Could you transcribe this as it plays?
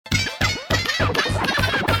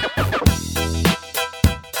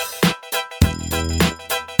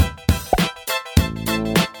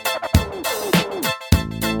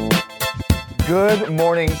Good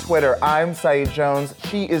morning, Twitter. I'm Saeed Jones.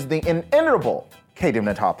 She is the inimitable Katie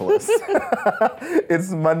Notopoulos.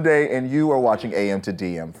 It's Monday, and you are watching AM to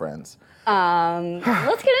DM, friends.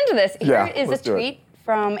 Let's get into this. Here is a let's do it. tweet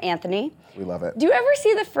from Anthony. We love it. Do you ever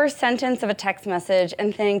see the first sentence of a text message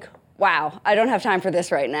and think, wow, I don't have time for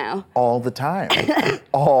this right now? All the time.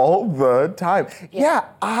 All the time.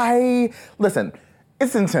 Listen,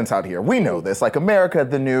 it's intense out here. We know this, like America,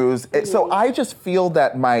 the news. So I just feel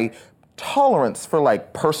that my tolerance for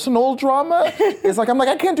like personal drama is like,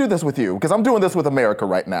 I can't do this with you because I'm doing this with America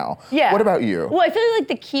right now. Yeah. What about you? Well, I feel like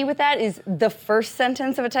the key with that is the first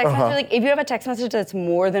sentence of a text message. Like if you have a text message that's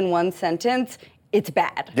more than one sentence, it's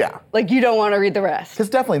bad. Yeah. Like you don't want to read the rest. Because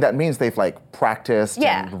definitely that means they've like practiced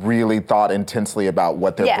and really thought intensely about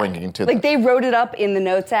what they're bringing to like they wrote it up in the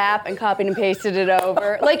notes app and copied and pasted it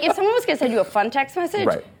over. Like if someone was going to send you a fun text message,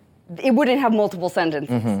 it wouldn't have multiple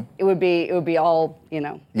sentences. Mm-hmm. It would be all,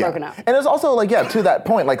 broken up. And it's also like, to that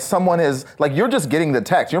point, like someone is like, you're just getting the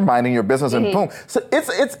text, you're minding your business and boom. So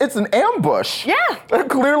it's an ambush. Yeah.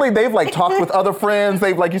 Clearly they've like talked with other friends.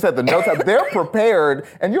 They've, like you said, the notes up, they're prepared.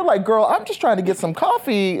 And you're like, girl, I'm just trying to get some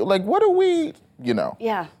coffee. Like, what are we,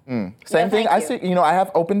 Yeah. Same thing. I see, I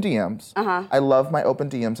have open DMs. I love my open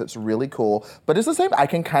DMs. It's really cool. But it's the same. I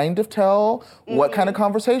can kind of tell what kind of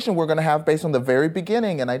conversation we're going to have based on the very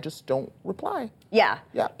beginning, and I just don't reply. Yeah.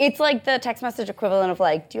 Yeah. It's like the text message equivalent of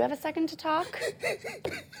like, do you have a second to talk?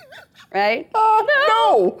 Right?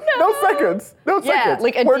 No seconds. No seconds. Yeah,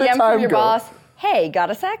 like a Where did DM time from your go? boss. Hey,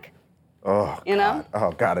 got a sec? Oh, you know?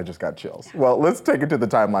 Oh, God, I just got chills. Well, let's take it to the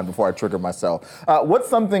timeline before I trigger myself. What's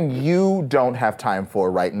something you don't have time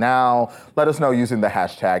for right now? Let us know using the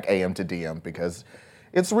hashtag AM2DM because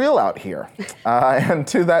it's real out here. And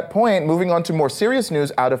to that point, moving on to more serious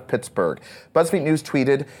news out of Pittsburgh. BuzzFeed News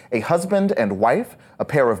tweeted, a husband and wife, a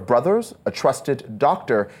pair of brothers, a trusted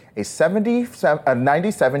doctor, a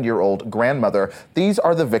 97-year-old grandmother. These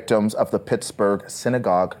are the victims of the Pittsburgh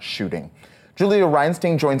synagogue shooting. Julia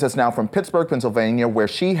Reinstein joins us now from Pittsburgh, Pennsylvania, where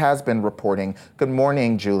she has been reporting. Good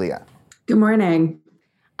morning, Julia. Good morning.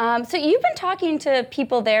 So you've been talking to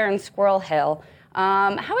people there in Squirrel Hill.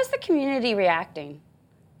 How is the community reacting?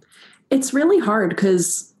 It's really hard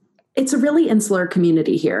because it's a really insular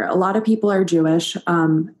community here. A lot of people are Jewish.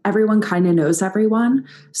 Everyone kind of knows everyone.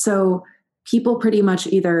 So people pretty much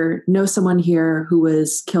either know someone here who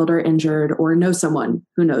was killed or injured or know someone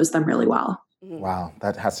who knows them really well. Wow,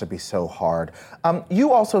 that has to be so hard.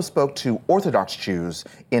 You also spoke to Orthodox Jews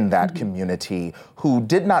in that community who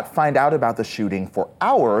did not find out about the shooting for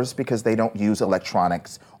hours because they don't use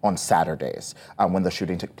electronics on Saturdays when the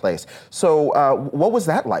shooting took place. So what was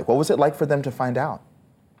that like? What was it like for them to find out?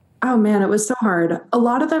 Oh man, it was so hard. A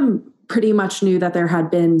lot of them pretty much knew that there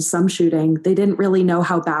had been some shooting. They didn't really know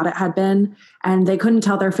how bad it had been, and they couldn't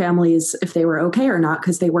tell their families if they were okay or not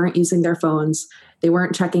because they weren't using their phones. They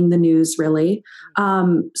weren't checking the news really.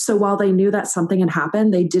 So while they knew that something had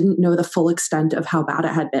happened, they didn't know the full extent of how bad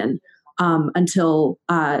it had been until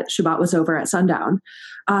Shabbat was over at sundown.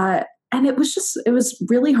 And it was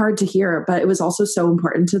really hard to hear, but it was also so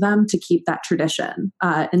important to them to keep that tradition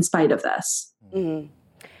in spite of this. Mm-hmm.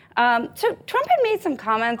 So Trump had made some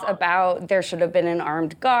comments about there should have been an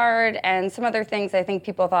armed guard and some other things I think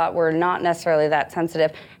people thought were not necessarily that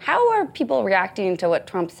sensitive. How are people reacting to what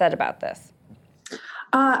Trump said about this?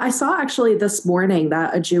 I saw actually this morning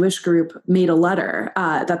that a Jewish group made a letter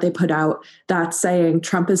that they put out that's saying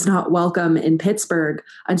Trump is not welcome in Pittsburgh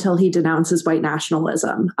until he denounces white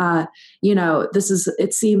nationalism.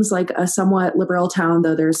 It seems like a somewhat liberal town,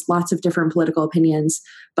 though there's lots of different political opinions,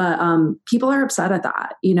 but people are upset at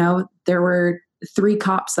that. There were 3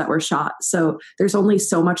 cops that were shot. So there's only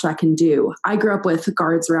so much that can do. I grew up with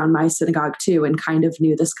guards around my synagogue too, and kind of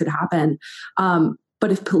knew this could happen.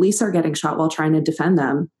 But if police are getting shot while trying to defend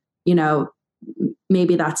them,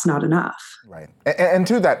 maybe that's not enough. Right. And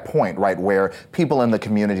to that point, right, where people in the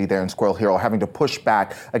community there in Squirrel Hill are having to push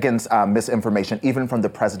back against misinformation, even from the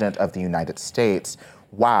President of the United States.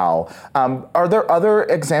 Wow. Are there other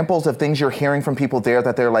examples of things you're hearing from people there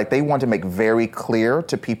that they're like, they want to make very clear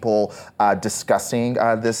to people discussing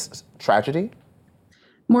this tragedy?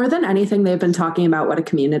 More than anything, they've been talking about what a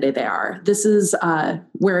community they are. This is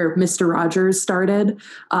where Mr. Rogers started,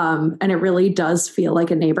 and it really does feel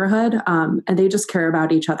like a neighborhood, and they just care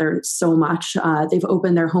about each other so much. They've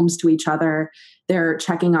opened their homes to each other. They're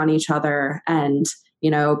checking on each other and,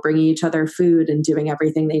 bringing each other food and doing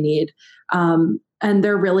everything they need. And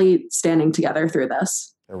they're really standing together through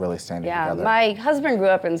this. They're really standing Yeah, together. my husband grew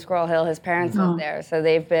up in Squirrel Hill. His parents lived there, so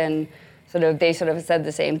they've been they sort of said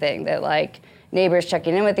the same thing, that like neighbors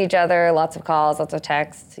checking in with each other, lots of calls, lots of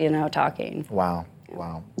texts, talking. Wow.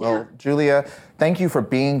 Wow. Well, Julia, thank you for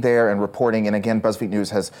being there and reporting. And again, BuzzFeed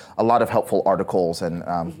News has a lot of helpful articles, and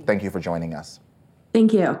thank you for joining us.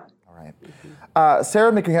 Thank you. All right.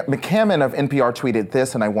 Sarah McCammon of NPR tweeted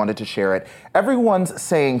this, and I wanted to share it. Everyone's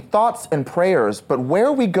saying thoughts and prayers, but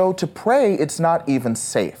where we go to pray, it's not even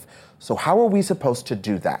safe. So how are we supposed to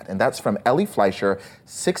do that? And that's from Ellie Fleischer,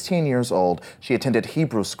 16 years old. She attended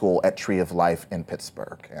Hebrew school at Tree of Life in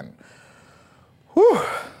Pittsburgh. And whew.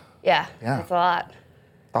 Yeah, that's a lot.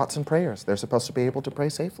 Thoughts and prayers. They're supposed to be able to pray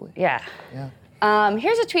safely. Yeah.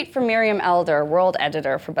 Here's a tweet from Miriam Elder, world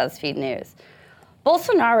editor for BuzzFeed News.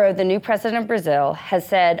 Bolsonaro, the new president of Brazil, has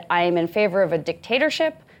said, "I am in favor of a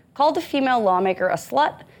dictatorship," called a female lawmaker a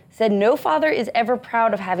slut, said no father is ever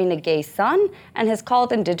proud of having a gay son, and has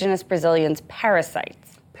called indigenous Brazilians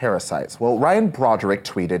parasites. Parasites. Well, Ryan Broderick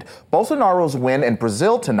tweeted, Bolsonaro's win in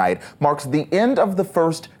Brazil tonight marks the end of the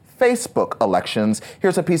first Facebook elections.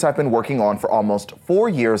 Here's a piece I've been working on for almost 4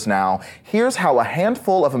 years now. Here's how a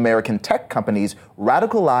handful of American tech companies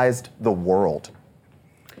radicalized the world.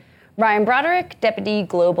 Ryan Broderick, Deputy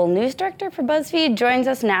Global News Director for BuzzFeed, joins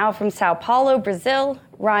us now from Sao Paulo, Brazil.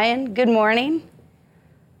 Ryan, good morning.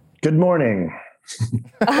 Good morning.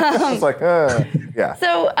 It's like, yeah.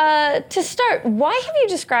 So to start, why have you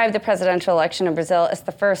described the presidential election in Brazil as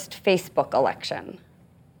the first Facebook election?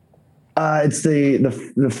 It's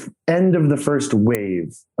the end of the first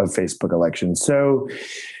wave of Facebook elections. So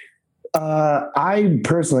I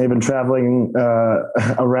personally have been traveling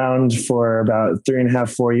around for about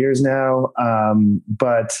 3.5, 4 years now.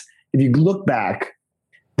 But if you look back,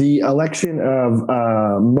 the election of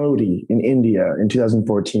Modi in India in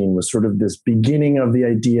 2014 was sort of this beginning of the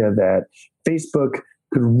idea that Facebook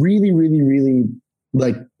could really, really, really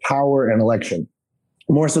like power an election,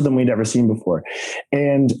 more so than we'd ever seen before.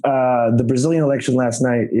 And the Brazilian election last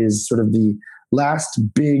night is sort of the last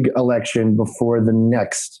big election before the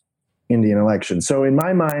next Indian election. So in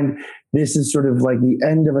my mind, this is sort of like the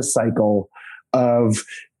end of a cycle of,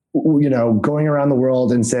 going around the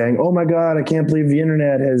world and saying, oh my God, I can't believe the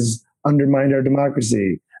internet has undermined our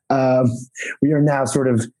democracy. We are now sort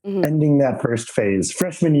of ending that first phase.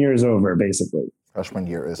 Freshman year is over, basically. Freshman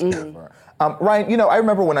year is over. Ryan, I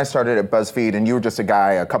remember when I started at BuzzFeed and you were just a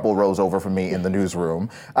guy a couple rows over from me in the newsroom.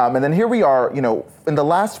 And then here we are, in the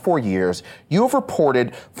last 4 years, you have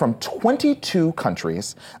reported from 22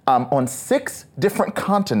 countries on 6 different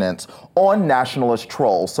continents on nationalist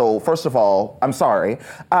trolls. So first of all, I'm sorry.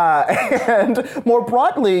 And more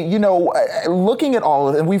broadly, looking at all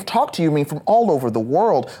of it, and we've talked to you, from all over the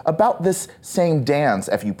world about this same dance,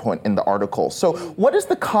 as you point in the article. So what is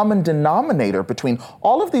the common denominator between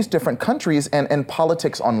all of these different countries and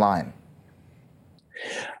politics online?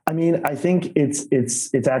 I mean, I think it's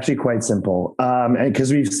actually quite simple,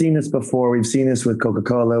 because we've seen this before. We've seen this with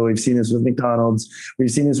Coca-Cola. We've seen this with McDonald's. We've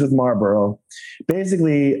seen this with Marlboro.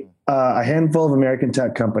 Basically, a handful of American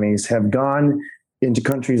tech companies have gone into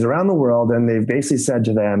countries around the world, and they've basically said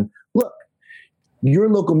to them, look, your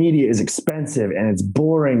local media is expensive, and it's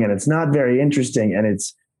boring, and it's not very interesting, and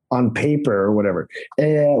it's on paper or whatever.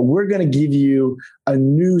 We're going to give you a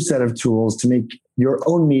new set of tools to make your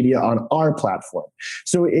own media on our platform.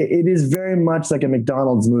 So it is very much like a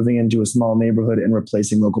McDonald's moving into a small neighborhood and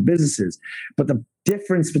replacing local businesses. But the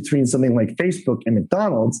difference between something like Facebook and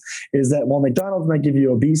McDonald's is that while McDonald's might give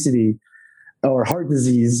you obesity or heart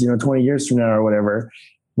disease, 20 years from now or whatever,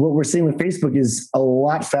 what we're seeing with Facebook is a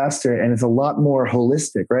lot faster and it's a lot more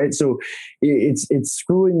holistic, right? So it's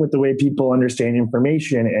screwing with the way people understand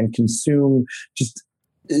information and consume just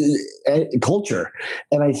culture.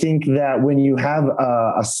 And I think that when you have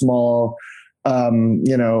a small,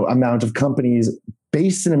 amount of companies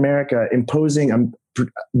based in America imposing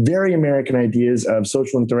very American ideas of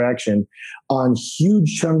social interaction on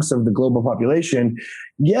huge chunks of the global population,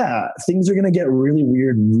 things are going to get really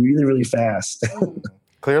weird really, really fast.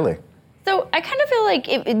 Clearly. So I kind of feel like,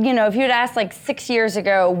 if you'd asked 6 years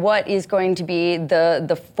ago, what is going to be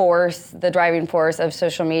the driving force of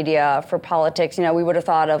social media for politics, we would have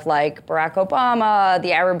thought of Barack Obama,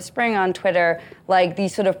 the Arab Spring on Twitter,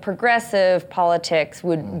 these sort of progressive politics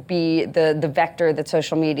would be the vector that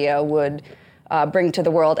social media would bring to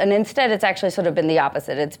the world. And instead, it's actually sort of been the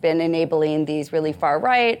opposite. It's been enabling these really far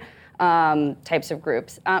right types of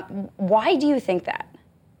groups. Why do you think that?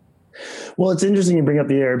 Well, it's interesting you bring up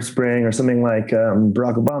the Arab Spring or something like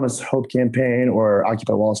Barack Obama's Hope Campaign or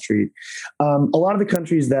Occupy Wall Street. A lot of the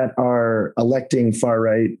countries that are electing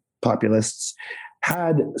far-right populists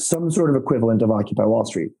had some sort of equivalent of Occupy Wall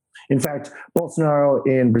Street. In fact, Bolsonaro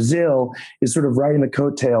in Brazil is sort of riding the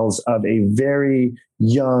coattails of a very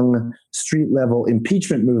young street-level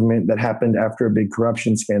impeachment movement that happened after a big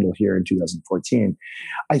corruption scandal here in 2014.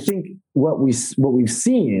 I think what we've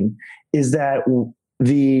seen is that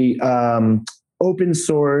the open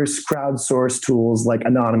source, crowdsourced tools like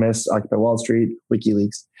Anonymous, Occupy Wall Street,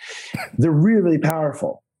 WikiLeaks, they're really, really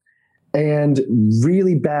powerful. And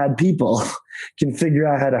really bad people can figure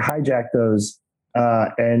out how to hijack those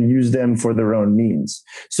and use them for their own means.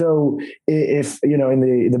 So if,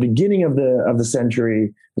 in the beginning of the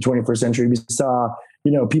century, the 21st century, we saw,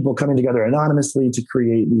 people coming together anonymously to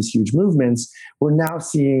create these huge movements, we're now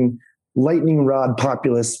seeing lightning rod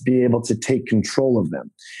populists be able to take control of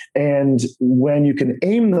them. And when you can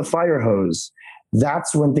aim the fire hose,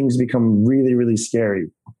 that's when things become really, really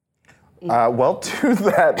scary. Well, to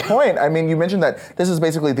that point, I mean, you mentioned that this is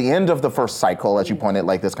basically the end of the first cycle, as you pointed,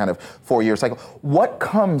 like this kind of 4-year cycle. What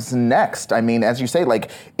comes next? I mean, as you say,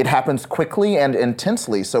 like, it happens quickly and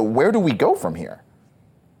intensely. So where do we go from here?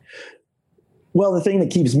 Well, the thing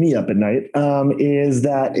that keeps me up at night is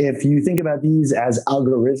that if you think about these as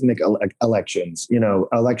algorithmic elections,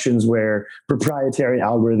 elections where proprietary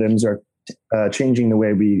algorithms are changing the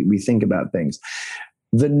way we think about things,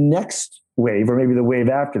 the next wave, or maybe the wave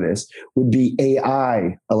after this, would be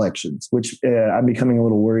AI elections, which I'm becoming a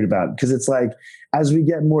little worried about, because it's like, as we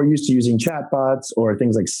get more used to using chatbots or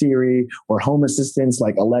things like Siri or home assistants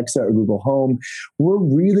like Alexa or Google Home, we're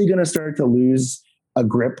really going to start to lose a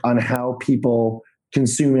grip on how people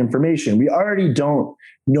consume information. We already don't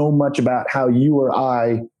know much about how you or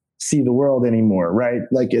I see the world anymore, right?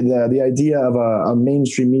 Like the idea of a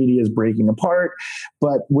mainstream media is breaking apart,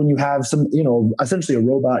 but when you have some, essentially a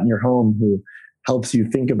robot in your home who helps you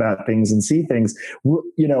think about things and see things,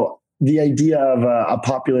 the idea of a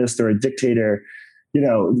populist or a dictator,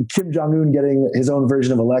 Kim Jong-un getting his own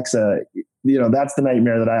version of Alexa, that's the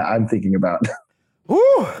nightmare that I'm thinking about.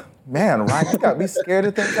 Ooh. Man, Ryan, you got me scared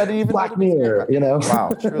to think I didn't even Black Mirror,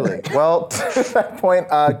 Wow, truly. Well, to that point,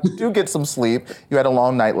 do get some sleep. You had a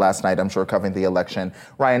long night last night, I'm sure, covering the election.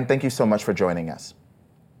 Ryan, thank you so much for joining us.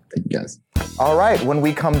 Thank you, guys. All right, when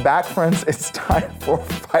we come back, friends, it's time for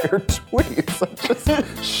Fire Tweets. I'm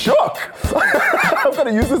just shook. I'm going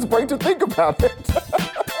to use this break to think about it.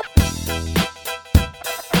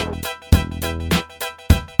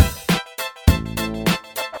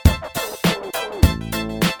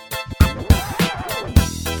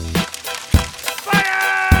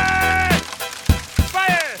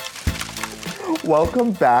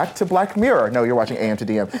 Welcome back to Black Mirror. No, you're watching AM to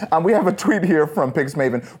DM. We have a tweet here from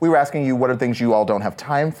Pixmaven. We were asking you what are things you all don't have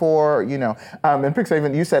time for, And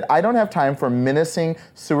Pixmaven, you said, I don't have time for menacing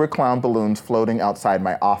sewer clown balloons floating outside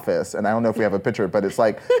my office. And I don't know if we have a picture, but it's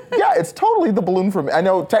like, yeah, it's totally the balloon from, I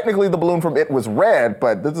know technically the balloon from It was red,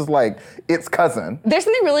 but this is like its cousin. There's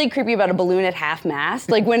something really creepy about a balloon at half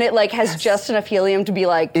mast, like when it has just enough helium to be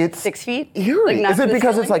it's 6 feet. Eerie. Is it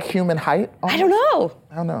because it's like human height? Almost? I don't know.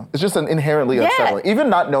 I don't know. It's just an inherently unsettling. Even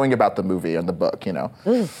not knowing about the movie and the book,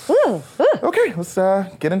 Okay, let's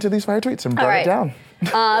get into these fire tweets and burn it down.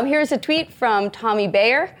 Here's a tweet from Tommy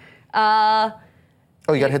Bayer. Oh,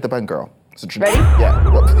 you gotta hit the button, girl. Ready? Yeah.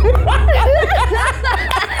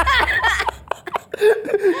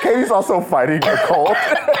 Katie's also fighting a cold.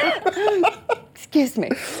 Excuse me.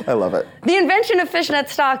 I love it. The invention of fishnet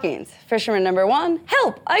stockings. Fisherman number 1,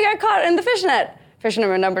 help, I got caught in the fishnet.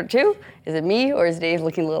 Fisherman number 2, is it me or is Dave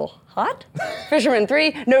looking a little hot? Fisherman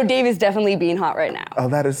 3, no, Dave is definitely being hot right now. Oh,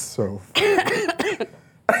 that is so funny.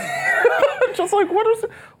 Just like,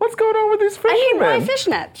 what's going on with these fishermen? I mean, why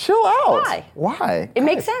fishnet? Chill out. Why? It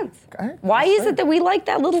makes sense. Okay. Why is it that we like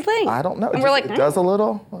that little thing? I don't know. And we're like, it does a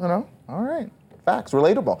little, All right. Facts,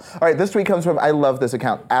 relatable. All right, this tweet comes from, I love this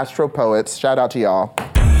account, Astro Poets. Shout out to y'all.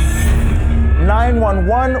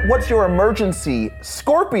 911, what's your emergency?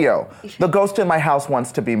 Scorpio. The ghost in my house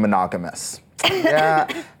wants to be monogamous. Yeah,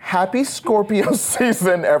 happy Scorpio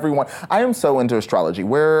season, everyone. I am so into astrology.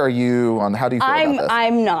 Where are you on, how do you feel about this?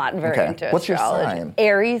 I'm not very into astrology. What's your sign?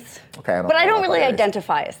 Aries. Okay, but I don't really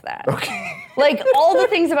identify as that. Okay. Like, all the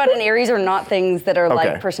things about an Aries are not things that are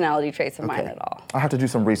like personality traits of mine at all. I'll have to do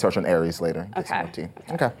some research on Aries later. Okay.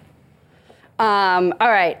 Okay. All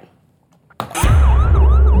right.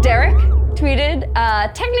 Derek tweeted,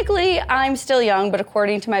 technically I'm still young, but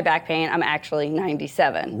according to my back pain, I'm actually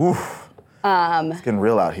 97. Oof. It's getting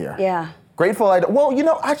real out here. Yeah. Grateful well,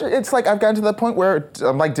 it's like I've gotten to the point where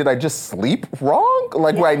I'm like, did I just sleep wrong?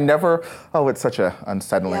 Like where I never, it's such a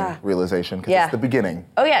unsettling realization because it's the beginning.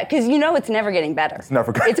 Oh yeah, because it's never getting better. It's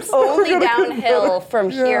never getting It's only downhill from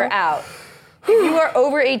here out. If you are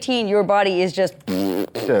over 18, your body is just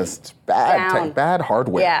bad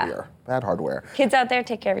hardware Yeah. here. Bad hardware. Kids out there,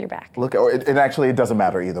 take care of your back. Look, it doesn't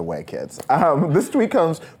matter either way, kids. This tweet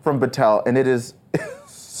comes from Battelle, and it is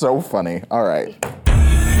so funny. All right.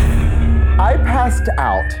 I passed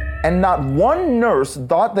out, and not one nurse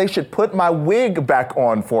thought they should put my wig back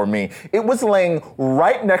on for me. It was laying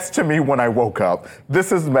right next to me when I woke up.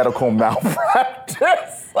 This is medical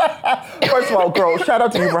malpractice. First of all, girl, shout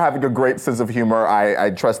out to you for having a great sense of humor. I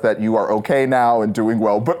trust that you are okay now and doing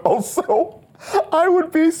well, but also, I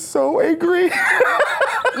would be so angry.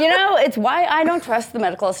 You know, it's why I don't trust the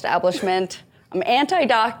medical establishment. I'm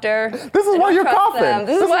anti-doctor. This is why you're coughing.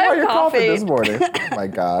 This is why you're coughing this morning. Oh my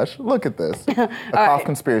gosh, look at this. A cough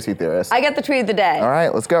conspiracy theorist. I get the tweet of the day. All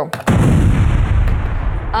right, let's go.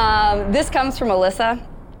 This comes from Alyssa.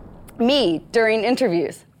 Me, during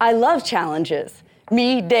interviews. I love challenges.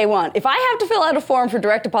 Me, day one. If I have to fill out a form for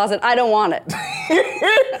direct deposit, I don't want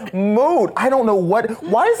it. Mood. I don't know why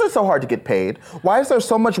is it so hard to get paid? Why is there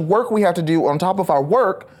so much work we have to do on top of our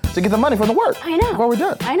work to get the money for the work? I know. Before we're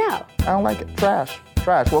done. I know. I don't like it. Trash.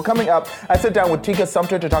 Well, coming up, I sit down with Tika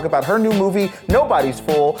Sumpter to talk about her new movie, Nobody's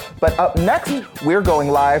Fool. But up next, we're going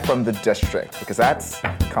live from the district because that's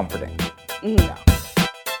comforting. Yeah.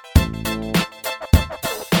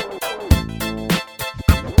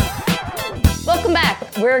 Welcome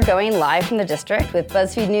back. We're going live from the district with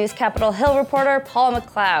BuzzFeed News Capitol Hill reporter Paul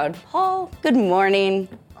McLeod. Paul, good morning.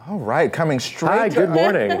 All right, coming straight. Hi, good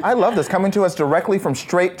morning. I love this. Coming to us directly from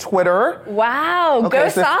straight Twitter. Wow, go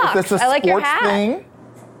Sox. Is this a I like your sports hat. thing?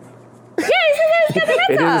 Yeah,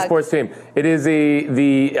 It is a sports team. It is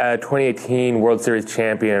the 2018 World Series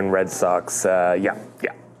champion Red Sox. Yeah.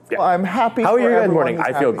 Well, I'm happy. How are you for guys everyone morning? who's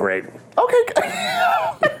I feel happy. great. Okay.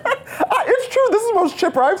 It's true. This is the most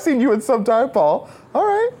chipper I've seen you in some time, Paul. All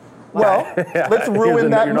right. Well, let's ruin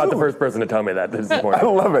that You're mood. not the first person to tell me that this I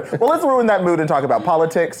morning. love it. Well, let's ruin that mood and talk about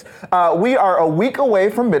politics. We are a week away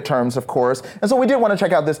from midterms, of course, and so we did want to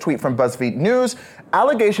check out this tweet from BuzzFeed News.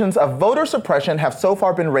 Allegations of voter suppression have so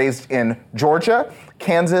far been raised in Georgia,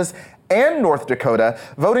 Kansas, and North Dakota.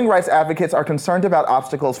 Voting rights advocates are concerned about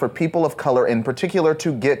obstacles for people of color in particular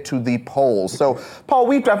to get to the polls. So, Paul,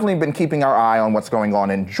 we've definitely been keeping our eye on what's going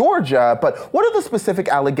on in Georgia, but what are the specific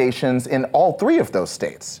allegations in all three of those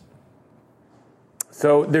states?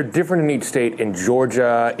 So they're different in each state. In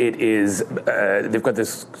Georgia, it is, they've got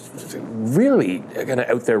this really kind of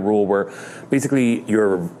out there rule where basically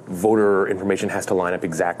your voter information has to line up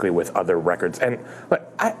exactly with other records. And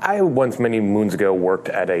I once, many moons ago, worked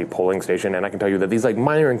at a polling station, and I can tell you that these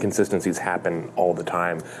minor inconsistencies happen all the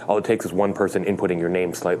time. All it takes is one person inputting your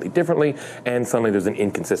name slightly differently, and suddenly there's an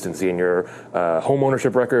inconsistency in your home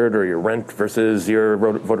ownership record or your rent versus your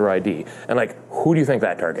voter ID. And who do you think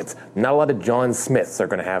that targets? Not a lot of John Smiths are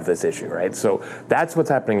going to have this issue, right? So that's what's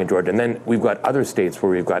happening in Georgia. And then we've got other states where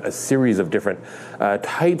we've got a series of different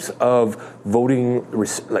types of voting,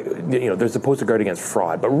 they're supposed to guard against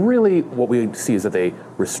fraud, but really what we see is that they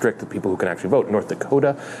restrict the people who can actually vote. In North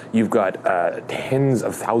Dakota, you've got tens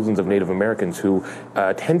of thousands of Native Americans who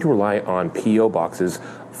tend to rely on P.O. boxes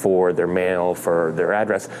for their mail, for their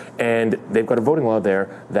address, and they've got a voting law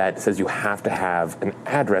there that says you have to have an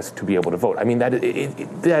address to be able to vote. I mean, that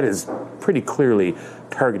is pretty clearly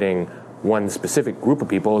targeting one specific group of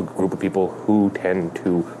people who tend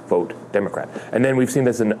to vote Democrat. And then we've seen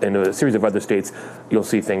this in a series of other states. You'll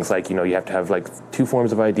see things like, you have to have two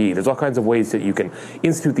forms of ID. There's all kinds of ways that you can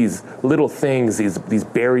institute these little things, these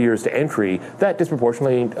barriers to entry that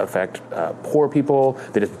disproportionately affect poor people,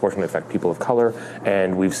 they disproportionately affect people of color.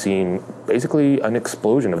 And we've seen basically an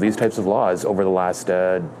explosion of these types of laws over the last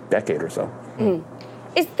decade or so. Mm.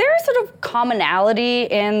 Is there a sort of commonality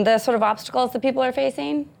in the sort of obstacles that people are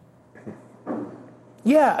facing?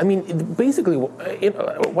 Yeah, I mean, basically,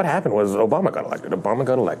 what happened was Obama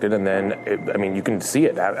got elected, and then, you can see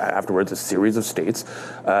it afterwards. A series of states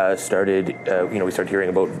started, we started hearing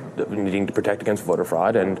about needing to protect against voter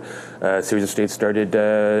fraud, and a series of states started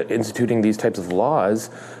instituting these types of laws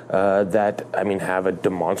that, have a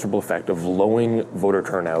demonstrable effect of lowering voter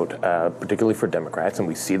turnout, particularly for Democrats, and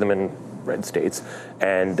we see them in red states,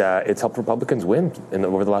 and it's helped Republicans win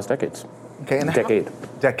over the last decades. Okay, and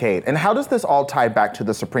Decade. And how does this all tie back to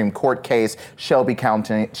the Supreme Court case, Shelby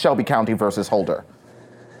County versus Holder?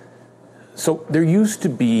 So there used to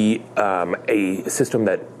be a system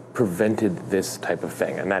that prevented this type of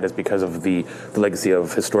thing, and that is because of the legacy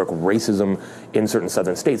of historic racism in certain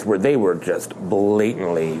southern states where they were just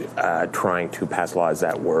blatantly trying to pass laws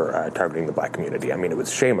that were targeting the black community. I mean, it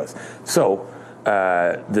was shameless. So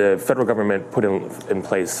the federal government put in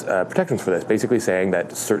place protections for this, basically saying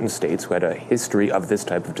that certain states who had a history of this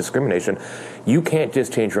type of discrimination, you can't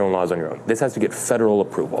just change your own laws on your own. This has to get federal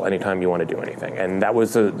approval anytime you want to do anything. And that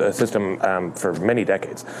was a system for many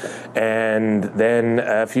decades. And then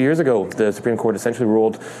a few years ago, the Supreme Court essentially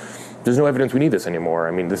ruled there's no evidence we need this anymore.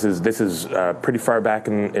 I mean, this is pretty far back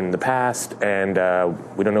in the past, and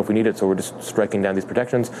we don't know if we need it, so we're just striking down these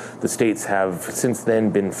protections. The states have since then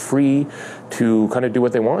been free to kind of do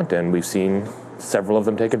what they want, and we've seen several of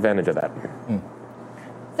them take advantage of that.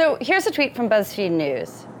 So here's a tweet from BuzzFeed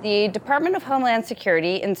News. The Department of Homeland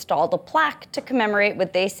Security installed a plaque to commemorate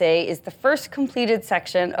what they say is the first completed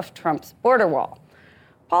section of Trump's border wall.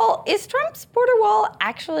 Paul, is Trump's border wall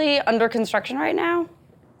actually under construction right now?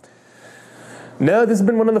 No, this has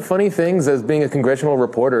been one of the funny things as being a congressional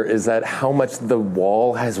reporter is that how much the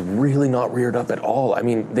wall has really not reared up at all. I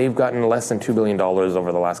mean, they've gotten less than $2 billion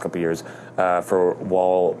over the last couple of years for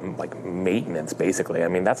wall maintenance, basically. I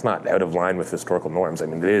mean, that's not out of line with historical norms. I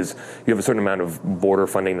mean, it is. You have a certain amount of border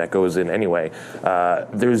funding that goes in anyway.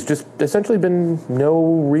 There's just essentially been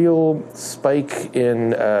no real spike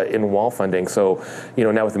in wall funding. So,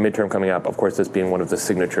 now with the midterm coming up, of course, this being one of the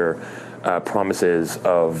signature promises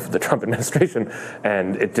of the Trump administration,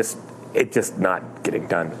 and it just not getting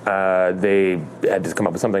done. They had to come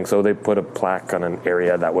up with something, so they put a plaque on an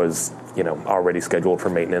area that was, already scheduled for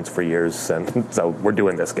maintenance for years, and so we're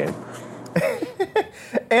doing this game.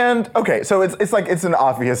 And okay, so it's an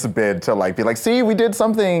obvious bid to be like, see, we did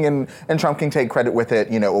something, and Trump can take credit with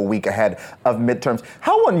it, a week ahead of midterms.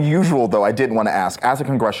 How unusual, though, I did want to ask, as a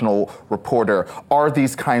congressional reporter, are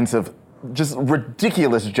these kinds of just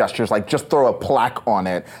ridiculous gestures, like just throw a plaque on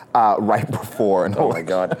it right before? Oh my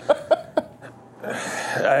God.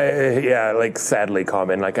 Sadly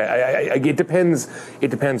common. It depends. It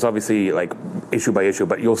depends, obviously, issue by issue.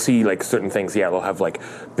 But you'll see, certain things. Yeah, they'll have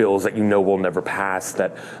bills that will never pass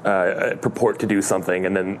that purport to do something,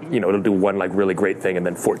 and then it'll do one really great thing, and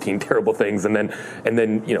then 14 terrible things, and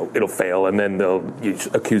then it'll fail, and then they'll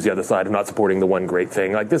accuse the other side of not supporting the one great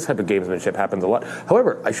thing. This type of gamesmanship happens a lot.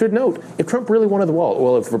 However, I should note, if Trump really wanted the wall,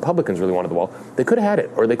 well, if Republicans really wanted the wall, they could have had it,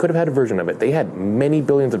 or they could have had a version of it. They had many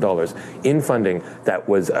billions of dollars in funding that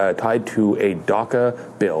was tied to a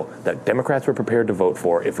DACA bill that Democrats were prepared to vote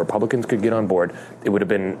for. If Republicans could get on board, it would have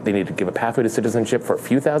been, they needed to give a pathway to citizenship for a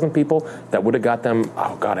few thousand people that would have got them,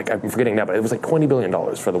 I'm forgetting now, but it was $20 billion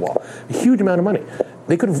for the wall. A huge amount of money.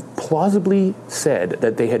 They could have plausibly said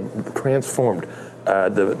that they had transformed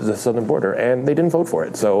the southern border, and they didn't vote for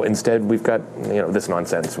it. So instead, we've got this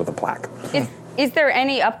nonsense with a plaque. Is there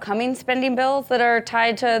any upcoming spending bills that are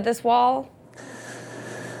tied to this wall?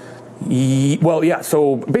 Well, yeah.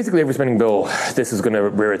 So basically, every spending bill, this is going to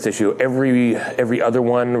rear its issue. Every other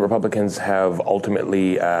one, Republicans have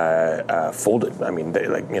ultimately folded. I mean,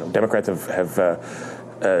 Democrats have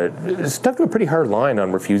stuck to a pretty hard line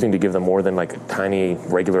on refusing to give them more than tiny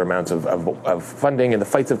regular amounts of funding, and the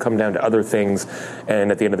fights have come down to other things.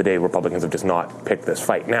 And at the end of the day, Republicans have just not picked this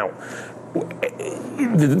fight. Now,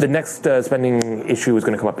 the next spending issue is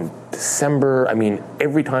going to come up in December. I mean,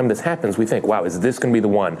 every time this happens, we think, wow, is this going to be the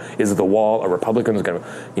one? Is it the wall? Are Republicans going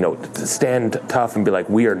to, stand tough and be like,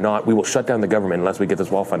 we will shut down the government unless we get this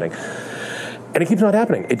wall funding? And it keeps not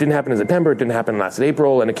happening. It didn't happen in September. It didn't happen last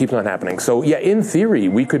April, and it keeps not happening. So, yeah, in theory,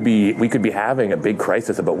 we could be having a big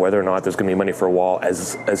crisis about whether or not there's going to be money for a wall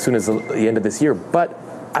as soon as the end of this year. But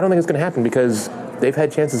I don't think it's going to happen because they've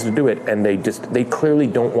had chances to do it, and they clearly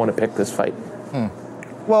don't want to pick this fight.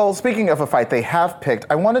 Well, speaking of a fight they have picked,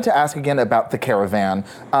 I wanted to ask again about the caravan.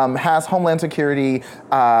 Has Homeland Security,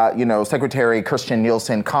 Secretary Kirstjen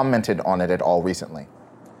Nielsen commented on it at all recently?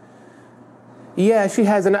 Yeah, she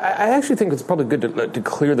has, and I actually think it's probably good to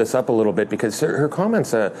clear this up a little bit because her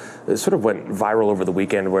comments sort of went viral over the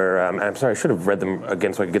weekend where, I'm sorry, I should have read them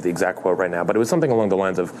again so I could get the exact quote right now, but it was something along the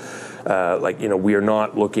lines of, we are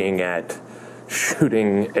not looking at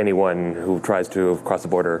shooting anyone who tries to cross the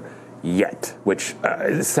border yet, which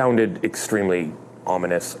sounded extremely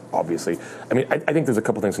ominous, obviously. I mean, I think there's a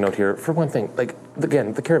couple things to note here. For one thing,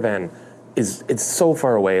 again, the caravan it's so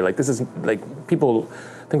far away. This is people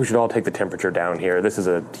think we should all take the temperature down here. This is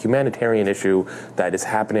a humanitarian issue that is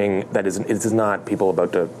happening. It is not people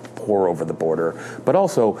about to pour over the border. But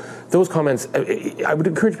also, those comments, I would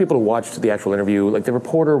encourage people to watch the actual interview. The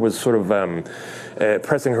reporter was sort of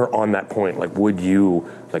pressing her on that point. Would you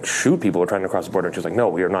shoot people who are trying to cross the border? And she's like, no,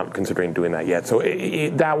 we are not considering doing that yet. So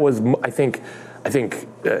that was, I think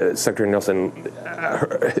Secretary Nielsen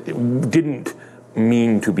didn't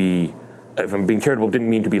mean to be, if I'm being charitable, didn't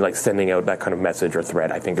mean to be sending out that kind of message or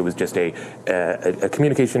threat. I think it was just a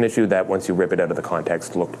communication issue that once you rip it out of the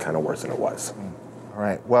context looked kind of worse than it was. All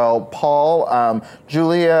right. Well, Paul,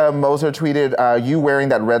 Julia Moser tweeted, you wearing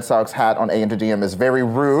that Red Sox hat on AM to DM is very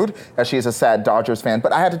rude, as she is a sad Dodgers fan.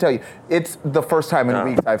 But I had to tell you, it's the first time in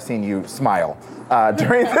weeks I've seen you smile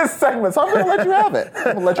during this segment. So I'm going to let you have it. I'm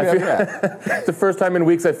going to let you have that. It's the first time in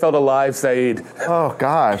weeks I felt alive, Saeed. Oh,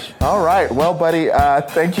 gosh. All right. Well, buddy,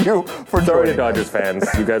 thank you for Sorry to joining Dodgers fans.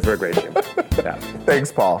 You guys were a great team. Yeah.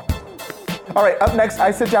 Thanks, Paul. All right, up next,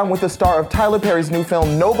 I sit down with the star of Tyler Perry's new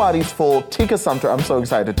film, Nobody's Fool, Tika Sumpter. I'm so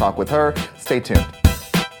excited to talk with her. Stay tuned.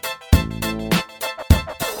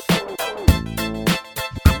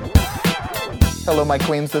 Hello, my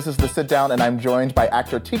queens. This is The Sit Down, and I'm joined by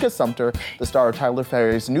actor Tika Sumpter, the star of Tyler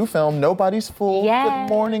Perry's new film, Nobody's Fool. Yes.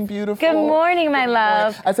 Good morning, beautiful. Good morning, my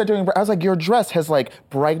love. I said I was like, your dress has like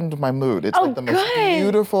brightened my mood. It's like the most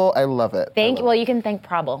beautiful. I love it. Thank you. Well, you can thank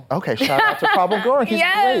Prabal. Okay, shout out to Prabal Goran. He's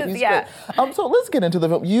Yes, great. He's yeah. great. So let's get into the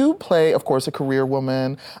film. You play, of course, a career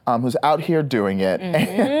woman who's out here doing it,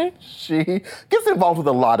 and she gets involved with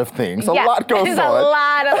a lot of things. A lot goes There's on. a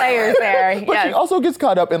lot of layers there. But she also gets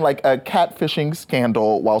caught up in like a catfishing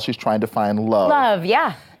scandal while she's trying to find love. Love,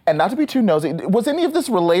 yeah. And not to be too nosy, was any of this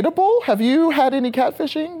relatable? Have you had any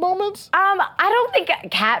catfishing moments? I don't think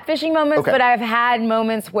catfishing moments, Okay. but I've had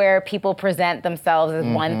moments where people present themselves as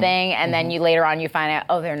one thing, and then you later on you find out,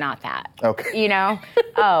 oh, they're not that. Okay. You know?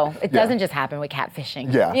 Oh, it doesn't just happen with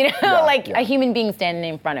catfishing. Yeah. You know, Yeah, like yeah. a human being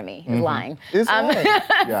standing in front of me is lying. Is lying.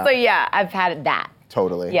 Yeah. So yeah, I've had that.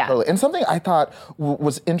 Totally. Yeah. Totally. And something I thought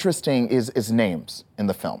was interesting is names in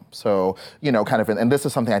the film. So, you know, kind of, and this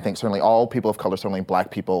is something I think certainly all people of color, certainly Black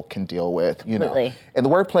people can deal with, you know. Absolutely. In the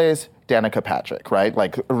workplace, Danica Patrick, right?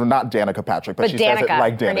 Like, not Danica Patrick, but she says it Danica.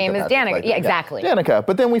 like Danica Her name is Patrick, Danica. like Yeah, that. exactly. Danica.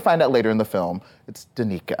 But then we find out later in the film, it's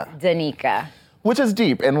Danica. Danica. Which is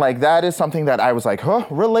deep, and like that is something that I was like, huh,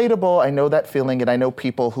 relatable. I know that feeling, and I know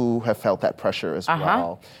people who have felt that pressure as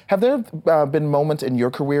well. Have there been moments in your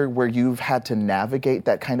career where you've had to navigate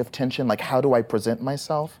that kind of tension? Like, how do I present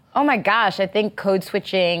myself? Oh my gosh, I think code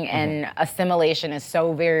switching and assimilation is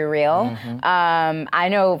so very real. I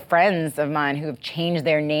know friends of mine who have changed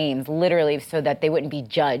their names literally so that they wouldn't be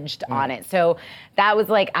judged on it. So that was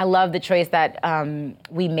like, I love the choice that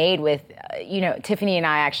we made with, you know, Tiffany and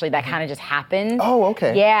I actually, that kind of just happened. Oh,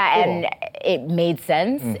 okay. Yeah, Cool. and it made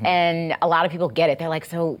sense. And a lot of people get it. They're like,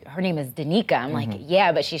 so her name is Danica. I'm like,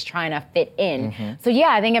 yeah, but she's trying to fit in. So yeah,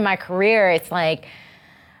 I think in my career, it's like,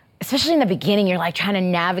 especially in the beginning, you're like trying to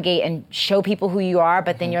navigate and show people who you are,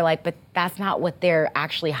 but then you're like, but that's not what they're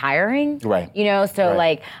actually hiring. Right. You know, so Right.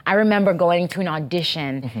 like, I remember going to an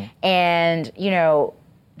audition and, you know,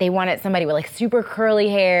 they wanted somebody with like super curly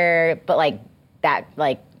hair, but like that,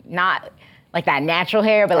 like not like that natural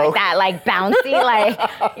hair, but like that like bouncy, like,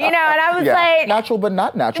 you know, and I was like. Natural but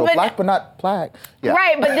not natural, but- black but not black. Yeah.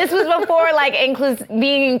 Right, but this was before like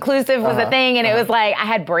being inclusive was a thing, and it was like I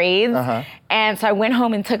had braids, and so I went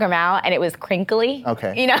home and took them out, and it was crinkly.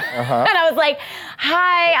 Okay. You know, and I was like,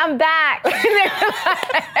 "Hi, I'm back," and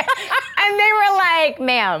they were like,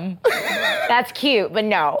 "Ma'am, that's cute, but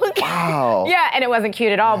no." Wow. Yeah, and it wasn't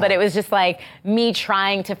cute at all, but it was just like me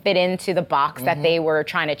trying to fit into the box that they were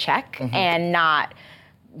trying to check, and not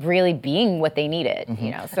really being what they needed, you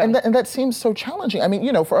know. So And that seems so challenging. I mean,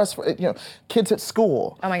 you know, for us, you know, kids at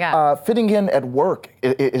school. Oh my God. Fitting in at work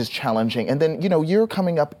is challenging. And then, you know, you're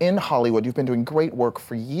coming up in Hollywood. You've been doing great work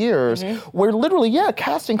for years where literally,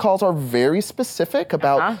 casting calls are very specific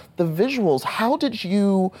about the visuals. How did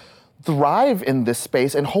you thrive in this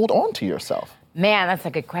space and hold on to yourself? Man, that's a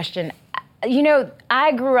good question. You know,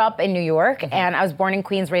 I grew up in New York, and I was born in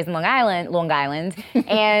Queens, raised in Long Island.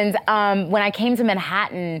 And when I came to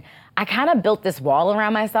Manhattan, I kind of built this wall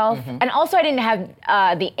around myself. And also, I didn't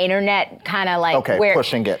have the internet kind of like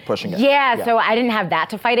pushing it. Yeah, so I didn't have that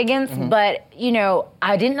to fight against. But, you know,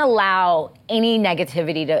 I didn't allow any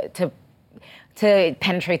negativity to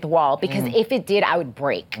penetrate the wall, because if it did, I would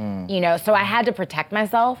break, you know? So I had to protect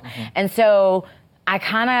myself. And so I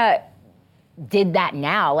kind of did that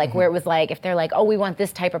now, like where it was like, if they're like, oh, we want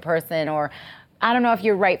this type of person, or I don't know if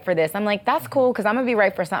you're right for this. I'm like, that's cool, because I'm gonna be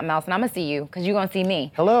right for something else, and I'm gonna see you, because you're gonna see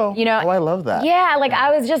me. Hello. You know? Oh, I love that. Yeah, like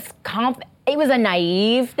I was just it was a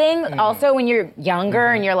naive thing. Also, when you're younger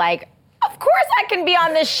and you're like, of course I can be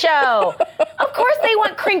on this show. Of course they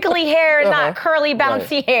want crinkly hair and not curly,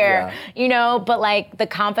 bouncy hair. You know, but like the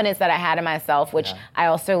confidence that I had in myself, which I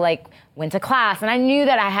also like went to class, and I knew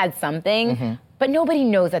that I had something, but nobody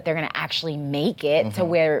knows that they're gonna actually make it to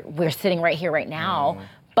where we're sitting right here, right now.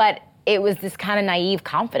 But it was this kind of naive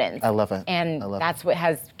confidence. I love it. And that's what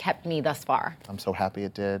has kept me thus far. I'm so happy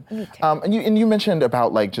it did. Me too. And you mentioned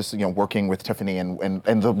about like just working with Tiffany and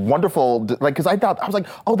the wonderful like because I was like,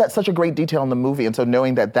 oh, that's such a great detail in the movie, and so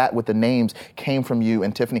knowing that with the names came from you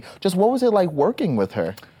and Tiffany, just what was it like working with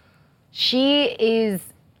her? She is.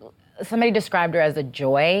 Somebody described her as a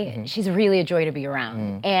joy. She's really a joy to be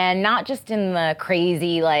around, and not just in the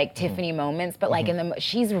crazy like Tiffany moments, but like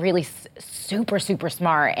she's really super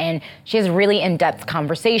smart, and she has really in-depth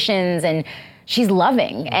conversations, and she's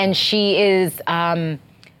loving, and she is.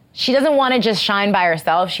 She doesn't want to just shine by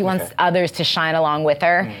herself. She wants others to shine along with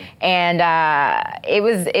her, and it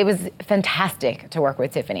was fantastic to work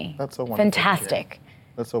with Tiffany. That's so wonderful. Fantastic.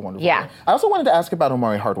 That's so wonderful. Yeah. I also wanted to ask about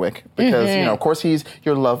Omari Hardwick because, of course, he's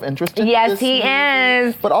your love interest in Yes, this he movie.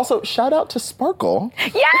 is. But also, shout out to Sparkle.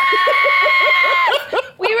 Yes!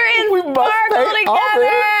 We were in We must Sparkle pay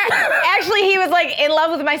together. Actually, he was like in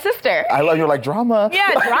love with my sister. I love you're like drama.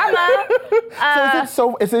 Yeah, drama.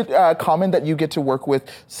 Is it common that you get to work with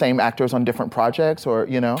same actors on different projects or,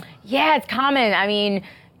 Yeah, it's common. I mean,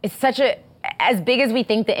 it's as big as we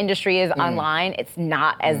think the industry is online, it's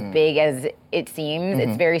not as big as it seems.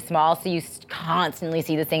 It's very small, so you constantly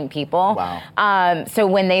see the same people. Wow. So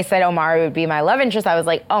when they said Omari would be my love interest, I was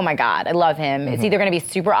like, oh my God, I love him. It's either gonna be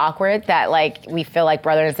super awkward that like we feel like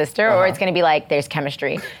brother and sister, or it's gonna be like there's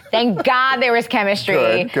chemistry. Thank God there was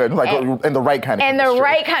chemistry. Good. Like, and the right kind of chemistry. The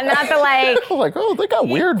right kind, not the like. I was like, oh, they got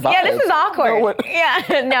weird vibes. Yeah, this is awkward. No,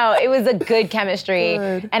 Yeah, no, it was a good chemistry,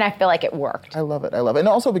 and I feel like it worked. I love it. And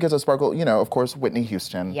also because of Sparkle, of course, Whitney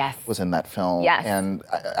Houston was in that film. Yes. And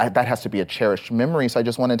that has to be a cherished memory. So I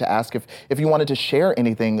just wanted to ask if you wanted to share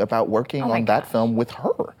anything about working on that film with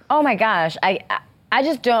her. Oh my gosh, I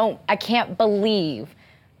can't believe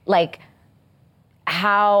like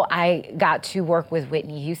how I got to work with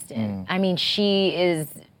Whitney Houston. I mean,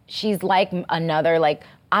 she's like another like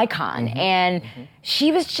icon, and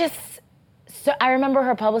she was just so. I remember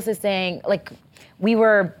her publicist saying like we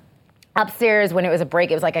were upstairs when it was a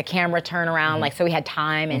break. It was like a camera turnaround, like so we had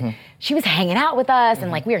time, and she was hanging out with us,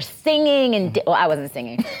 and like we were singing, and well, I wasn't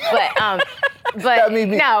singing, but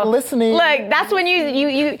no, listening. Look, that's when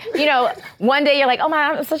you one day you're like, oh my,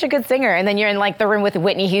 I'm such a good singer, and then you're in like the room with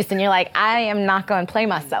Whitney Houston, you're like, I am not going to play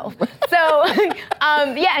myself. So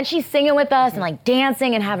and she's singing with us and like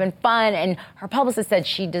dancing and having fun, and her publicist said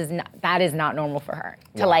that is not normal for her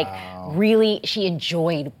to like really. She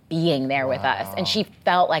enjoyed being there with us, and she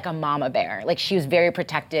felt like a mama bear. Like she was very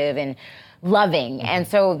protective and loving, and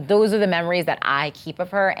so those are the memories that I keep of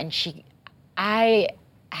her. And I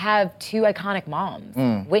have two iconic moms: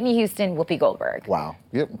 Whitney Houston, Whoopi Goldberg. Wow,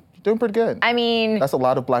 you're doing pretty good. I mean, that's a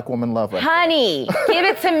lot of black woman love, right? Honey, give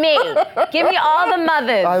it to me. Give me all the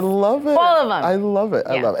mothers. I love it. All of them. I love it.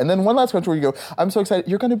 I love it. And then one last question before you go. I'm so excited.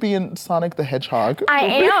 You're going to be in Sonic the Hedgehog. I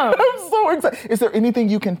am. I'm so excited. Is there anything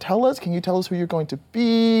you can tell us? Can you tell us who you're going to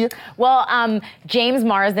be? Well, James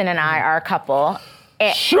Marsden and I are a couple.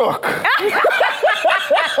 Shook.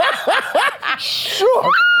 Shook.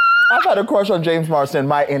 I've had a crush on James Marsden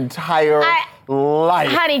my entire life.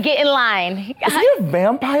 Honey, get in line. Is he a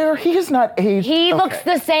vampire? He has not aged. He looks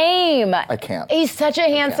the same. I can't. He's such a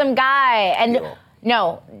handsome guy. And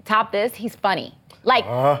no, top this, he's funny. Like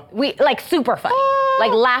super funny.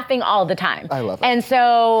 Like laughing all the time. I love it. And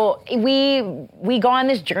so we go on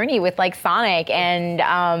this journey with like Sonic,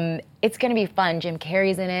 and it's gonna be fun. Jim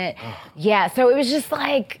Carrey's in it. Yeah, so it was just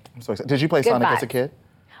like I'm so excited. Did you play Sonic as a kid?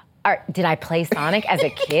 Did I play Sonic as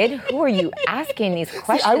a kid? Who are you asking these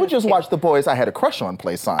questions? See, I would just watch the boys I had a crush on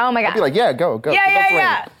play Sonic. Oh my God. I'd be like, yeah, go.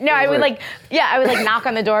 Yeah. No, I would like knock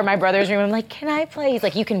on the door of my brother's room. I'm like, can I play? He's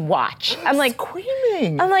like, you can watch. I'm like,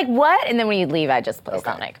 screaming. I'm like, what? And then when you'd leave, I'd just play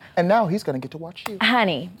Sonic. And now he's gonna get to watch you.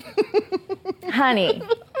 Honey.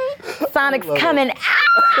 Sonic's coming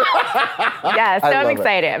out. Yeah, so I'm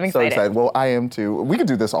excited. I'm excited. So excited. Well, I am too. We could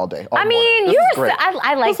do this all day. I mean,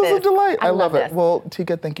 I like this. This is a delight. I love it. This. Well,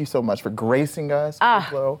 Tika, thank you so much for gracing us.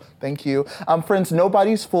 Thank you. Friends,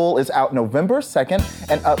 Nobody's Fool is out November 2nd.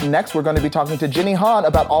 And up next, we're going to be talking to Jenny Han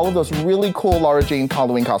about all of those really cool Lara Jean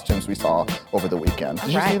Halloween costumes we saw over the weekend.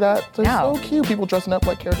 Did you see that? They're so cute. People dressing up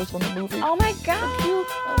like characters from the movie. Oh my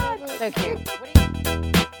God. So cute.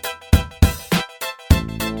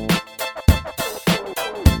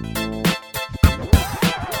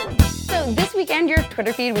 This weekend, your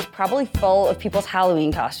Twitter feed was probably full of people's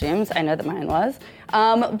Halloween costumes. I know that mine was.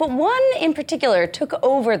 But one in particular took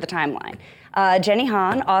over the timeline. Jenny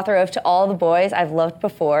Han, author of To All the Boys I've Loved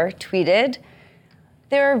Before, tweeted,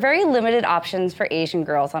 "There are very limited options for Asian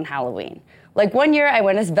girls on Halloween. Like one year I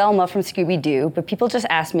went as Velma from Scooby-Doo, but people just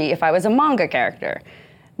asked me if I was a manga character.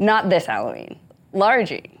 Not this Halloween. Lara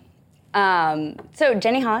Jean. So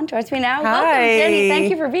Jenny Han joins me now. Hi. Welcome, Jenny. Thank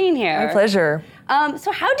you for being here. My pleasure.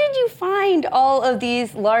 So how did you find all of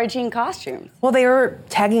these Lara Jean costumes? Well, they were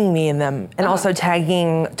tagging me in them and also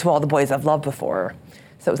tagging To All the Boys I've Loved Before.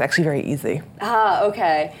 So it was actually very easy.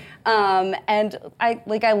 Okay. And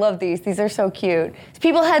I love these. These are so cute.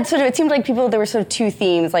 People had it seemed like there were sort of two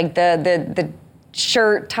themes, like the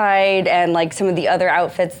shirt tied and like some of the other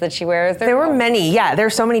outfits that she wears. There were many, yeah.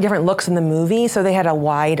 There's so many different looks in the movie, so they had a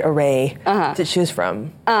wide array to choose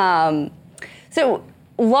from. So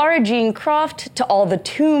Lara Jean Croft, To All the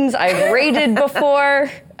Tombs I've rated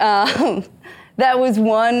before. That was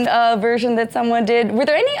one version that someone did. Were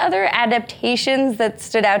there any other adaptations that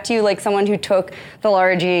stood out to you, like someone who took the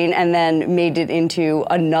Lara Jean and then made it into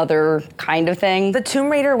another kind of thing? The Tomb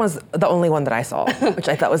Raider was the only one that I saw, which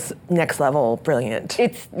I thought was next level brilliant.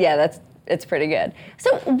 It's pretty good.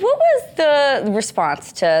 So what was the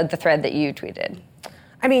response to the thread that you tweeted?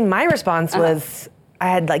 I mean, my response was, I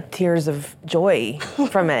had like tears of joy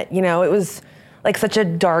from it. You know, it was like such a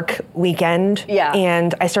dark weekend. Yeah.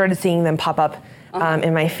 And I started seeing them pop up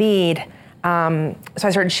in my feed. So I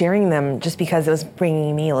started sharing them just because it was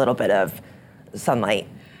bringing me a little bit of sunlight.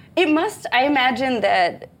 I imagine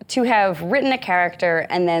that to have written a character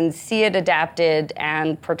and then see it adapted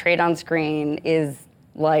and portrayed on screen is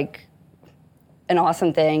like an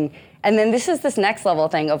awesome thing. And then this is this next level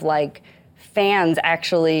thing of like fans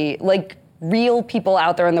actually, like real people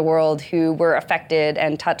out there in the world who were affected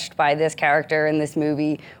and touched by this character in this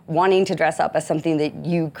movie, wanting to dress up as something that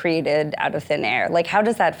you created out of thin air. Like, how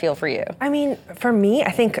does that feel for you? I mean, for me, I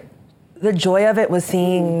think the joy of it was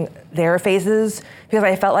seeing their faces, because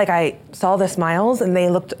I felt like I saw the smiles and they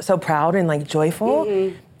looked so proud and like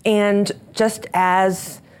joyful. And just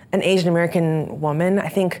as an Asian American woman, I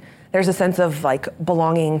think there's a sense of like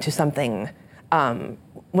belonging to something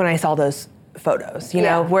when I saw those photos, you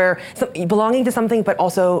know, where belonging to something, but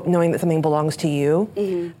also knowing that something belongs to you.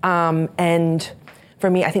 And for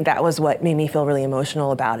me, I think that was what made me feel really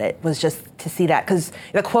emotional about it, was just to see that. Because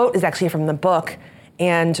the quote is actually from the book,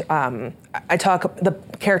 and the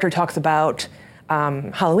character talks about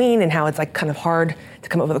Halloween and how it's like kind of hard to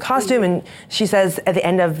come up with a costume. And she says at the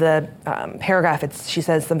end of the paragraph, she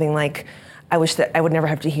says something like, I wish that I would never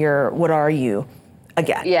have to hear, what are you,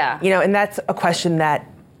 again. Yeah. You know, and that's a question that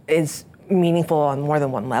is meaningful on more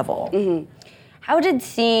than one level. How did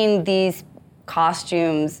seeing these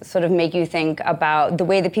costumes sort of make you think about the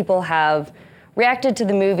way that people have reacted to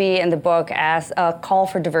the movie and the book as a call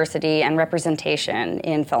for diversity and representation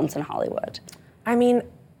in films in Hollywood? I mean,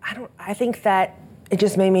 I think that it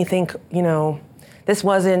just made me think, you know, this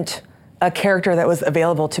wasn't a character that was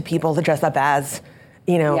available to people to dress up as,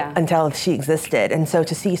 you know, until she existed. And so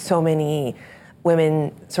to see so many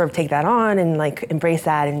women sort of take that on and like embrace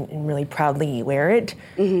that and really proudly wear it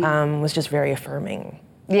was just very affirming.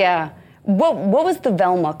 Yeah. What was the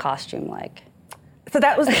Velma costume like? So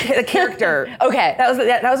that was the character. Okay. That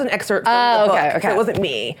was an excerpt from the book. Okay. So it wasn't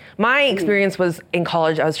me. My experience was in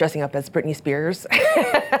college. I was dressing up as Britney Spears.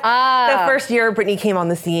 The first year Britney came on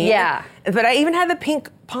the scene. Yeah. But I even had the pink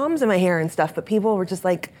palms in my hair and stuff, but people were just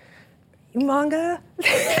like, you manga?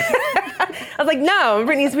 I was like, no, I'm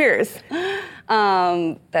Britney Spears.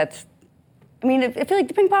 I feel like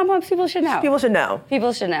the ping pong pumps, people should know. People should know.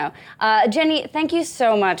 People should know. Jenny, thank you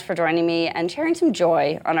so much for joining me and sharing some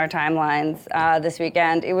joy on our timelines this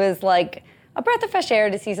weekend. It was like a breath of fresh air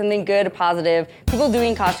to see something good, positive, people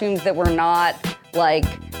doing costumes that were not like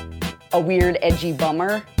a weird, edgy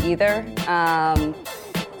bummer either.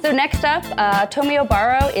 So next up, Tomi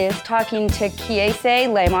Obaro is talking to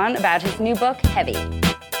Kiese Lemon about his new book, Heavy.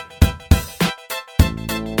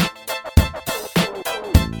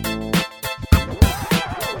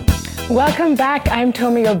 Welcome back. I'm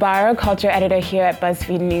Tomi Obaro, culture editor here at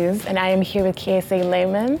BuzzFeed News, and I am here with Kiese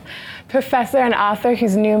Lemon, professor and author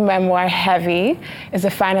whose new memoir, Heavy, is a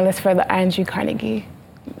finalist for the Andrew Carnegie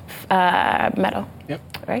Medal. Yep.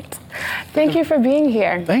 Right? Thank you for being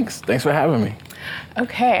here. Thanks for having me.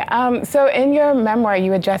 Okay, so in your memoir,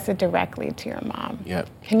 you addressed it directly to your mom. Yep.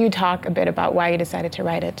 Can you talk a bit about why you decided to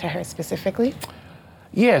write it to her specifically?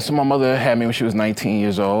 Yeah, so my mother had me when she was 19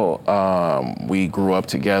 years old. We grew up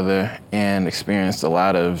together and experienced a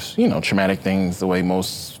lot of, traumatic things the way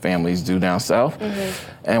most families do down south.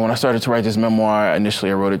 And when I started to write this memoir,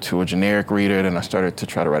 initially I wrote it to a generic reader, then I started to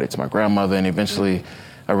try to write it to my grandmother, and eventually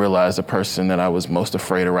I realized the person that I was most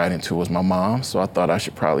afraid of writing to was my mom, so I thought I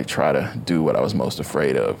should probably try to do what I was most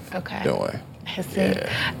afraid of doing. I see.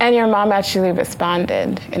 Yeah. And your mom actually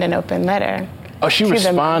responded in an open letter. Oh, she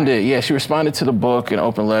responded. Yeah, she responded to the book in an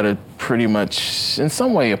open letter, pretty much in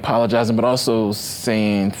some way apologizing, but also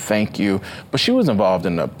saying thank you. But she was involved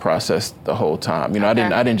in the process the whole time. I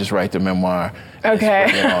didn't just write the memoir.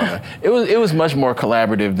 Okay. It was much more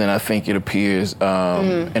collaborative than I think it appears.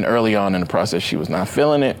 And early on in the process, she was not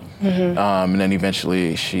feeling it. And then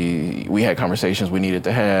eventually we had conversations we needed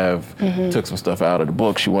to have, took some stuff out of the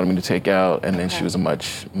book she wanted me to take out, and then she was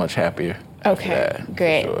much happier. Okay,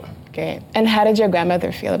 great. Sure. Great. And how did your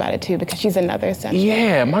grandmother feel about it too? Because she's another essential.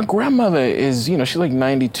 Yeah, my grandmother is, she's like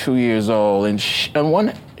 92 years old, and she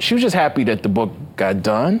was just happy that the book got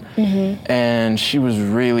done, and she was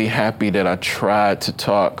really happy that I tried to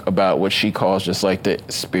talk about what she calls just like the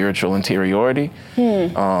spiritual interiority.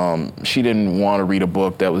 She didn't want to read a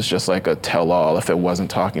book that was just like a tell-all if it wasn't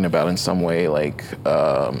talking about in some way like,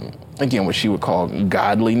 again, what she would call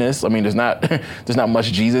godliness. I mean, there's not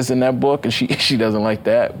much Jesus in that book, and she doesn't like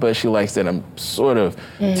that, but she likes that I'm sort of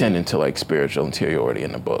tending to like spiritual interiority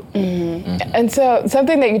in the book. And so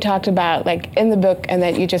something that you talked about like in the book and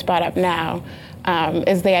that you just brought up now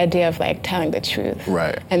is the idea of like telling the truth,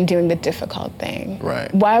 right, and doing the difficult thing.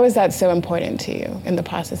 Right. Why was that so important to you in the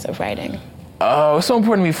process of writing? It's so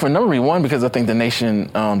important to me for a number of reasons. One, because I think the nation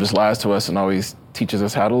just lies to us and always teaches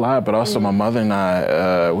us how to lie, but also my mother and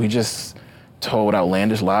I, we just told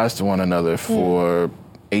outlandish lies to one another for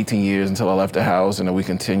 18 years until I left the house, and then we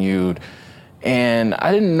continued. And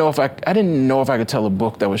I didn't know if I could tell a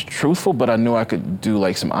book that was truthful, but I knew I could do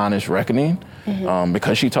like some honest reckoning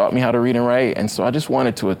because she taught me how to read and write. And so I just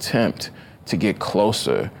wanted to attempt to get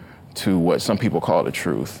closer to what some people call the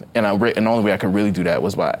truth. And the only way I could really do that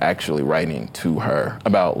was by actually writing to her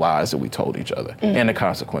about lies that we told each other and the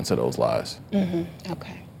consequence of those lies.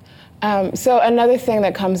 Okay. So another thing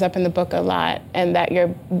that comes up in the book a lot and that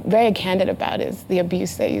you're very candid about is the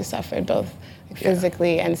abuse that you suffered, both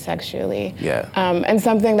physically and sexually. And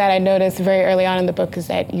something that I noticed very early on in the book is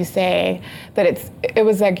that you say that it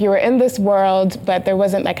was like you were in this world, but there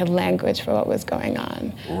wasn't like a language for what was going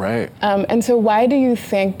on. Right. And so why do you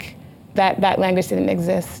think that language didn't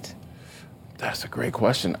exist? That's a great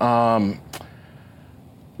question.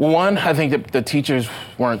 One, I think that the teachers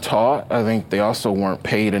weren't taught. I think they also weren't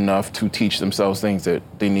paid enough to teach themselves things that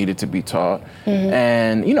they needed to be taught.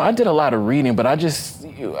 And, I did a lot of reading, but I just,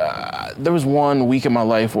 there was one week in my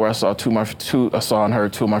life where I saw I saw and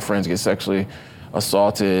heard two of my friends get sexually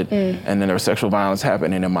assaulted, and then there was sexual violence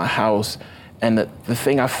happening in my house. And the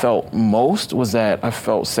thing I felt most was that I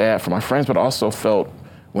felt sad for my friends, but also felt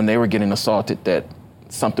when they were getting assaulted that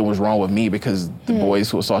something was wrong with me because the boys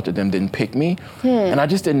who assaulted them didn't pick me. And I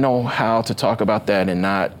just didn't know how to talk about that and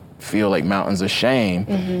not feel like mountains of shame.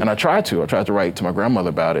 And I tried to write to my grandmother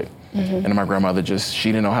about it. And my grandmother she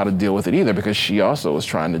didn't know how to deal with it either because she also was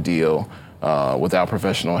trying to deal without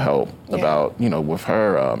professional help about, with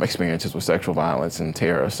her experiences with sexual violence and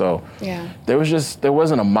terror. So there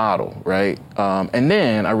wasn't a model, right? And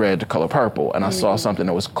then I read The Color Purple and I saw something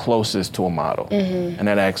that was closest to a model. And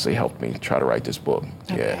that actually helped me try to write this book.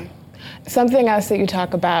 Okay. Something else that you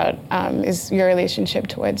talk about is your relationship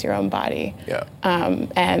towards your own body.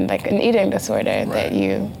 And like an eating disorder that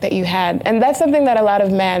you had. And that's something that a lot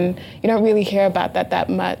of men, you don't really hear about that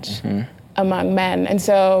much. Among men. And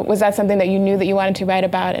so was that something that you knew that you wanted to write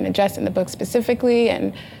about and address in the book specifically?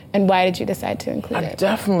 And why did you decide to include it? I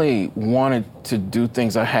definitely wanted to do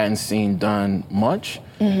things I hadn't seen done much.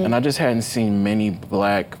 And I just hadn't seen many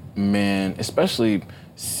Black men, especially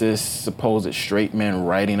cis, supposed straight men,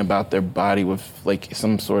 writing about their body with like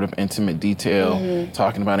some sort of intimate detail,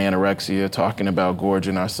 talking about anorexia, talking about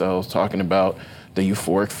gorging ourselves, talking about the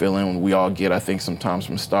euphoric feeling we all get, I think, sometimes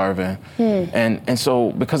from starving. And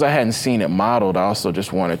so because I hadn't seen it modeled, I also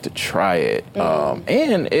just wanted to try it.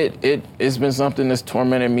 And it's been something that's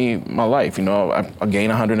tormented me my life. I gain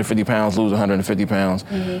 150 pounds, lose 150 pounds.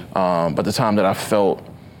 But the time that I felt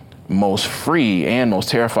most free and most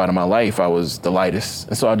terrified in my life, I was the lightest.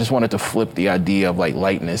 And so I just wanted to flip the idea of like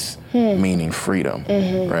lightness meaning freedom,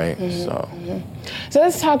 right? So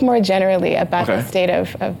let's talk more generally about the state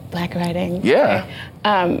of Black writing. Yeah.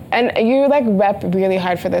 Okay? And you like rep really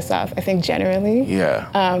hard for the South, I think generally.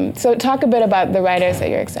 Yeah. So talk a bit about the writers that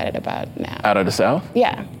you're excited about now. Out of the South?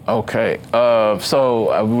 Yeah. Okay.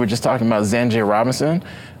 So we were just talking about Zanjay Robinson.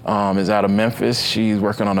 Is out of Memphis. She's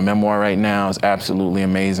working on a memoir right now. It's absolutely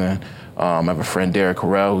amazing. I have a friend, Derek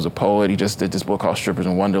Carell, who's a poet. He just did this book called Strippers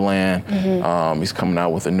in Wonderland. He's coming out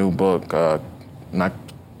with a new book. Not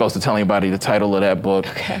supposed to tell anybody the title of that book.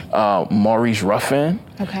 Maurice Ruffin,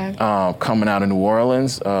 coming out of New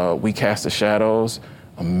Orleans. We Cast the Shadows.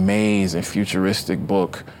 Amazing futuristic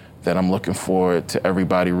book that I'm looking forward to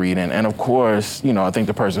everybody reading. And of course, you know, I think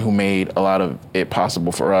the person who made a lot of it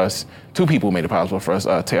possible for us, two people who made it possible for us,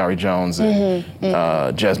 Tayari Jones and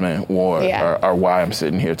Jesmyn Ward are why I'm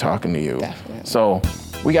sitting here talking to you. Definitely. So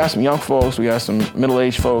we got some young folks, we got some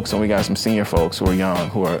middle-aged folks, and we got some senior folks who are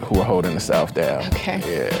young, who are holding the South down. Okay.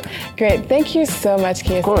 Yeah. Great. Thank you so much,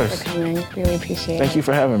 Kiyosi, course. for coming. Really appreciate it. Thank you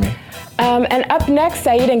for having me. And up next,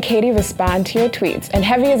 Saeed and Katie respond to your tweets. And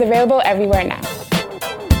Heavy is available everywhere now.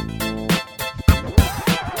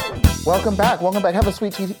 Welcome back. I have a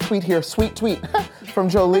sweet tweet here, from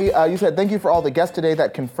Jolie. You said, thank you for all the guests today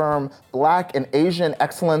that confirm Black and Asian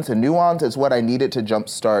excellence and nuance is what I needed to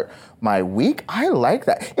jumpstart my week. I like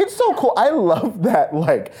that. It's so cool. I love that,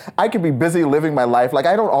 like, I could be busy living my life. Like,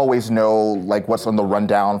 I don't always know, like, what's on the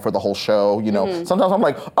rundown for the whole show, you know. Sometimes I'm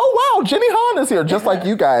like, oh, wow, Jenny Han is here, just like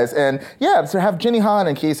you guys. And yeah, to have Jenny Han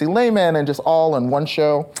and Kiyosi Lehman and just all in one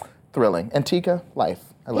show, thrilling. And Tika, life.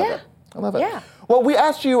 I love it. I love it. Yeah. Well, we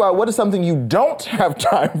asked you what is something you don't have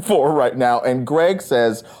time for right now, and Greg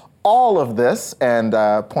says all of this and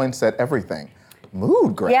points at everything.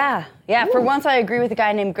 Mood, Greg. Yeah. For once, I agree with a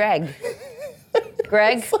guy named Greg.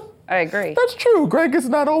 Greg, I agree. That's true. Greg is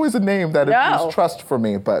not always a name that is trust for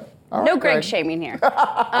me, but all no right, Greg shaming here.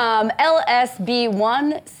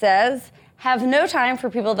 LSB1 says, have no time for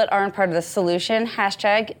people that aren't part of the solution.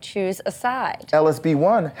 # choose a side.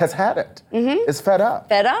 LSB1 has had it. Is fed up.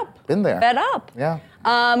 Fed up. Been there. Fed up. Yeah.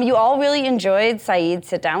 You all really enjoyed Saeed's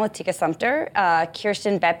sit down with Tika Sumpter.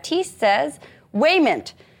 Kirsten Baptiste says,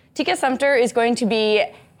 Waymont. Tika Sumpter is going to be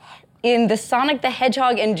in the Sonic the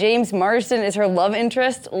Hedgehog and James Marsden is her love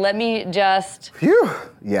interest. Let me just... Phew.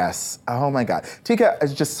 Yes. Oh my God. Tika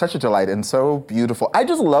is just such a delight and so beautiful. I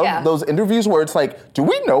just love those interviews where it's like, do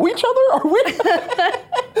we know each other? Are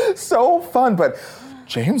we? So fun. But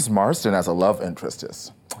James Marsden as a love interest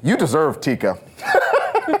is... You deserve Tika.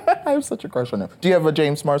 I have such a crush on him. Do you have a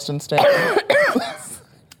James Marsden stance?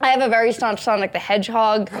 I have a very staunch Sonic the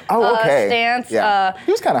Hedgehog stance. Yeah.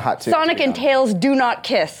 He was kind of hot too. Sonic and Tails do not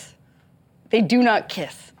kiss. They do not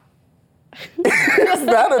kiss. Is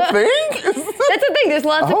that a thing? That's the thing. There's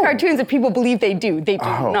lots of cartoons that people believe they do. They do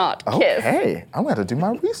not kiss. Okay. I'm going to do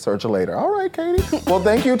my research later. All right, Katie. Well,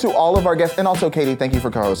 thank you to all of our guests. And also, Katie, thank you for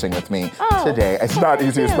co-hosting with me today. It's not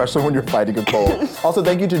easy, especially when you're fighting a cold. Also,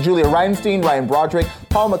 thank you to Julia Reinstein, Ryan Broderick,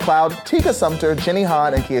 Paul McLeod, Tika Sumpter, Jenny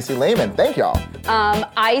Han, and Kiyosi Lehman. Thank y'all.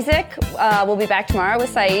 Isaac will be back tomorrow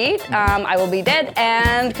with Saeed. I will be dead.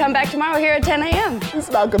 And come back tomorrow here at 10 a.m. He's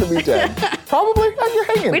not going to be dead. Probably. You're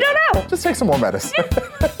hanging. We don't know. Just take some more medicine.